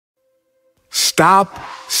Stop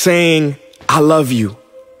saying, I love you.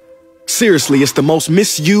 Seriously, it's the most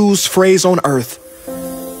misused phrase on earth.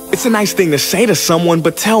 It's a nice thing to say to someone,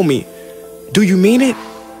 but tell me, do you mean it?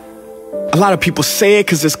 A lot of people say it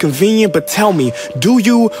because it's convenient, but tell me, do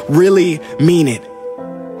you really mean it?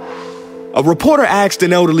 A reporter asked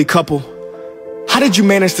an elderly couple, how did you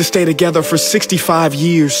manage to stay together for 65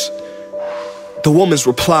 years? The woman's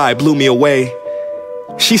reply blew me away.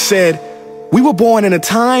 She said, we were born in a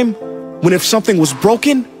time when if something was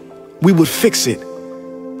broken, we would fix it,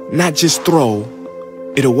 not just throw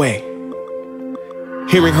it away.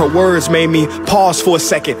 Hearing her words made me pause for a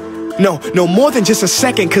second. No, more than just a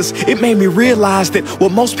second, because it made me realize that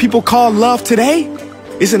what most people call love today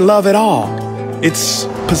isn't love at all. It's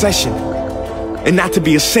possession. And not to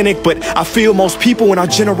be a cynic, but I feel most people in our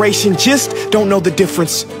generation just don't know the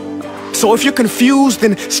difference. So if you're confused,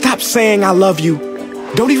 then stop saying I love you.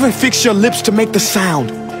 Don't even fix your lips to make the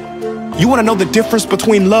sound. You want to know the difference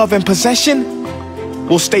between love and possession?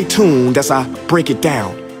 Well, stay tuned as I break it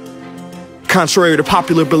down. Contrary to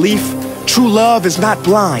popular belief, true love is not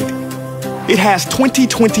blind. It has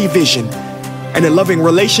 20/20 vision. And a loving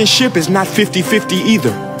relationship is not 50-50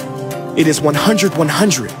 either. It is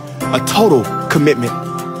 100-100, a total commitment.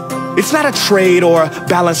 It's not a trade or a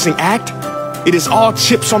balancing act. It is all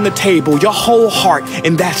chips on the table, your whole heart,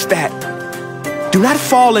 and that's that. Do not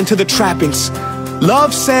fall into the trappings.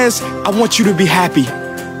 Love says, I want you to be happy.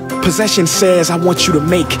 Possession says, I want you to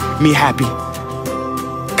make me happy.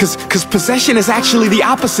 Cause possession is actually the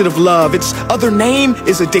opposite of love. Its other name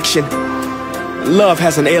is addiction. Love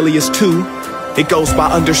has an alias too. It goes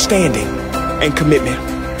by understanding and commitment.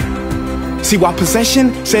 See, while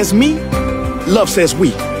possession says me, love says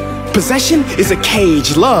we. Possession is a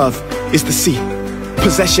cage, love is the sea.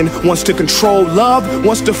 Possession wants to control, love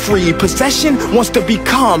wants to free. Possession wants to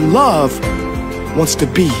become, love wants to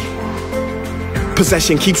be.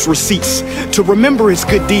 Possession keeps receipts to remember its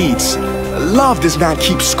good deeds. Love does not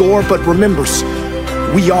keep score, but remembers.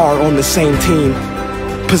 We are on the same team.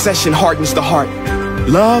 Possession hardens the heart.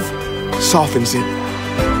 Love softens it.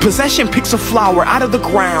 Possession picks a flower out of the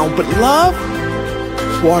ground, but love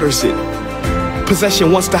waters it.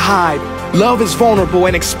 Possession wants to hide. Love is vulnerable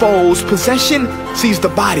and exposed. Possession sees the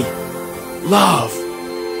body. Love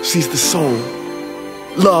sees the soul.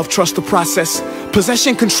 Love trusts the process.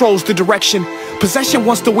 Possession controls the direction. Possession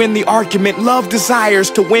wants to win the argument. Love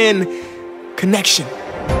desires to win connection.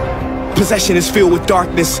 Possession is filled with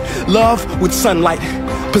darkness. Love with sunlight.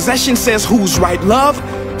 Possession says who's right. Love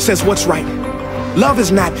says what's right. Love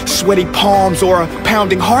is not sweaty palms or a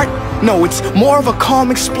pounding heart. No, it's more of a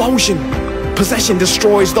calm explosion. Possession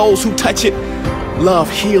destroys those who touch it.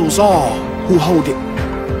 Love heals all who hold it.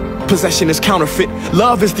 Possession is counterfeit.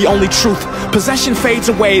 Love is the only truth. Possession fades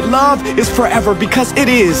away. Love is forever because it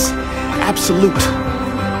is absolute.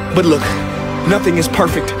 But look, nothing is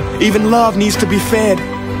perfect. Even love needs to be fed.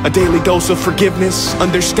 A daily dose of forgiveness,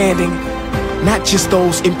 understanding, not just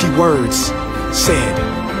those empty words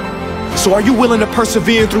said. So are you willing to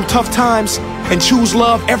persevere through tough times and choose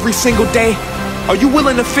love every single day? Are you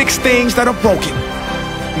willing to fix things that are broken,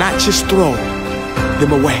 not just throw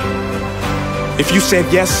them away? If you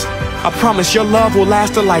said yes, I promise your love will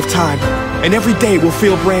last a lifetime and every day will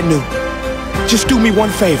feel brand new. Just do me one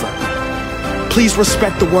favor. Please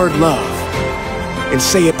respect the word love and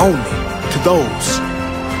say it only to those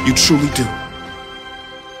you truly do.